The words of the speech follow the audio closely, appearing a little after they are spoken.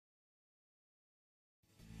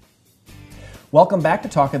Welcome back to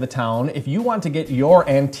Talk of the Town. If you want to get your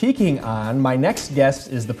antiquing on, my next guest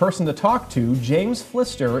is the person to talk to. James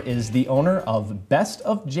Flister is the owner of Best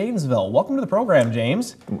of Janesville. Welcome to the program,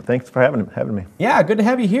 James. Thanks for having me. Yeah, good to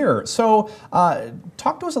have you here. So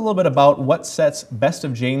talk to us a little bit about what sets Best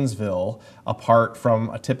of Janesville apart from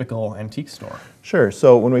a typical antique store. Sure.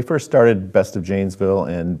 So when we first started Best of Janesville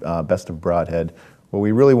and Best of Broadhead, what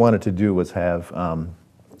we really wanted to do was have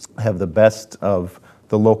the best of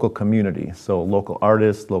the local community. So local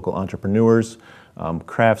artists, local entrepreneurs,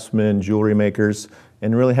 craftsmen, jewelry makers,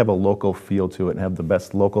 and really have a local feel to it and have the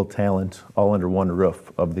best local talent all under one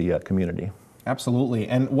roof of the community. Absolutely.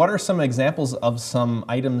 And what are some examples of some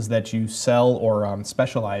items that you sell or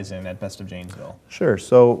specialize in at Best of Janesville? Sure.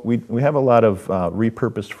 So we have a lot of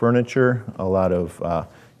repurposed furniture, a lot of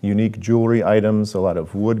unique jewelry items, a lot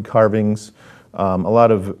of wood carvings, a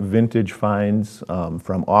lot of vintage finds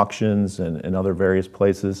from auctions and other various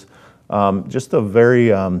places. Just a very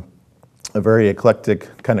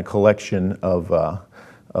eclectic kind of collection of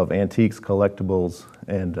antiques, collectibles,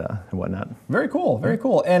 and whatnot. Very cool, very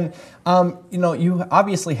cool. And you know, you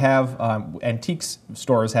obviously have antiques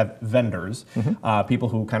stores have vendors, people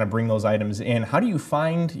who kind of bring those items in. How do you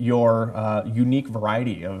find your unique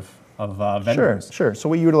variety of vendors? Sure. So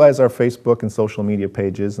we utilize our Facebook and social media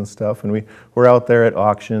pages and stuff, and we're out there at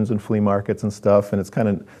auctions and flea markets and stuff, and it's kind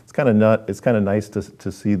of nice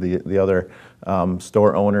to see the other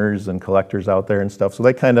store owners and collectors out there and stuff. So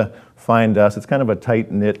they kind of find us. It's kind of a tight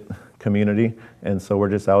knit community, and so we're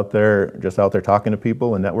just out there talking to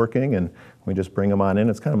people and networking, and we just bring them on in.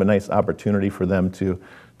 It's kind of a nice opportunity for them to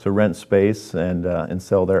rent space and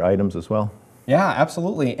sell their items as well. Yeah,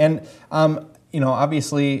 absolutely. And you know,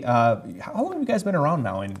 obviously, how long have you guys been around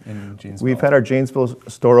now in Janesville? We've had our Janesville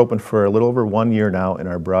store open for a little over 1 year now, and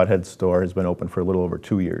our Broadhead store has been open for a little over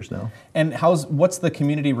 2 years now. And what's the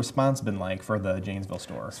community response been like for the Janesville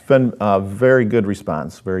store? It's been a very good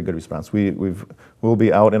response, very good response. We'll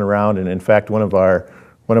be out and around, and in fact, one of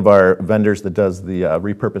our vendors that does the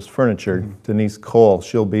repurposed furniture, Denise,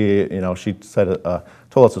 she'll be, you know, she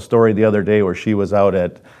told us a story the other day where she was out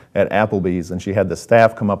at Applebee's, and she had the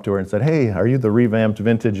staff come up to her and said, "Hey, are you the revamped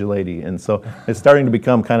vintage lady?" And so it's starting to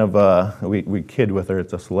become kind of we kid with her,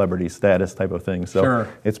 it's a celebrity status type of thing. So sure.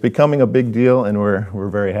 It's becoming a big deal, and we're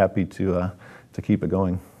very happy to keep it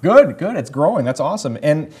going. Good. It's growing. That's awesome.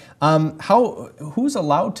 And who's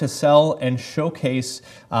allowed to sell and showcase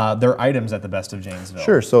their items at the Best of Janesville?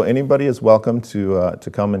 Sure. So anybody is welcome to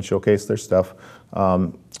come and showcase their stuff.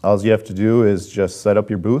 All you have to do is just set up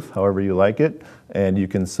your booth however you like it, and you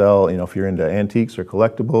can sell, you know, if you're into antiques or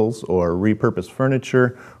collectibles or repurposed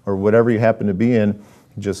furniture or whatever you happen to be in,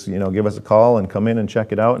 just, you know, give us a call and come in and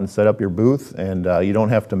check it out and set up your booth. And you don't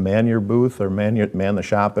have to man your booth or man the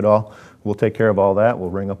shop at all. We'll take care of all that. We'll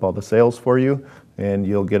ring up all the sales for you, and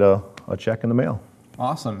you'll get a check in the mail.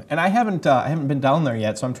 Awesome. And I haven't been down there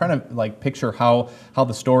yet, so I'm trying to like picture how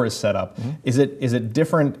the store is set up. Is it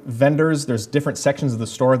different vendors? There's different sections of the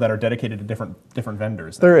store that are dedicated to different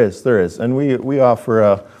vendors. There is, and we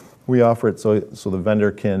offer it so the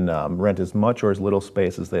vendor can rent as much or as little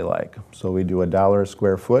space as they like. So we do $1 a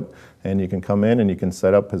square foot, and you can come in and you can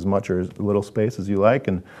set up as much or as little space as you like,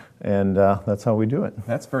 and that's how we do it.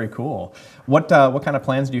 That's very cool. What kind of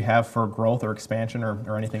plans do you have for growth or expansion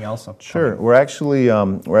or anything else? Sure, we're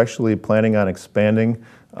actually planning on expanding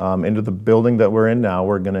into the building that we're in now.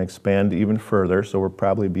 We're going to expand even further, so we'll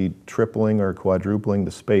probably be tripling or quadrupling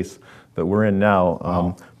the space that we're in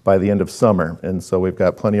now by the end of summer. And so we've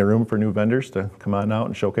got plenty of room for new vendors to come on out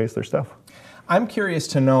and showcase their stuff. I'm curious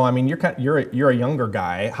to know, I mean, you're a younger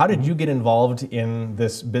guy. How did you get involved in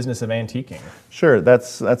this business of antiquing? Sure,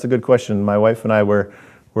 that's a good question. My wife and I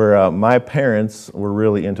my parents were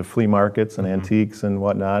really into flea markets and antiques and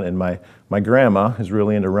whatnot, and my grandma is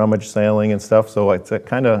really into rummage sailing and stuff. So it's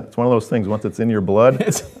one of those things. Once it's in your blood,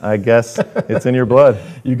 I guess it's in your blood.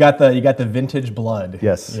 You got the vintage blood.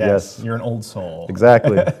 Yes. You're an old soul.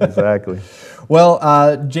 Exactly. Well,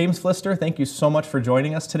 James Flister, thank you so much for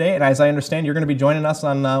joining us today. And as I understand, you're going to be joining us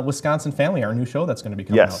on Wisconsin Family, our new show that's going to be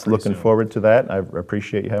coming out Yes, looking forward to that. I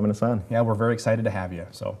appreciate you having us on. Yeah, we're very excited to have you.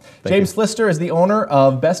 So, James Flister is the owner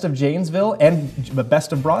of Best of Janesville and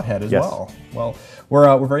Best of Broadhead as well. Well,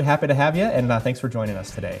 we're very happy to have you, and thanks for joining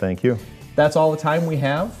us today. Thank you. That's all the time we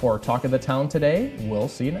have for Talk of the Town today. We'll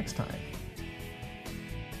see you next time.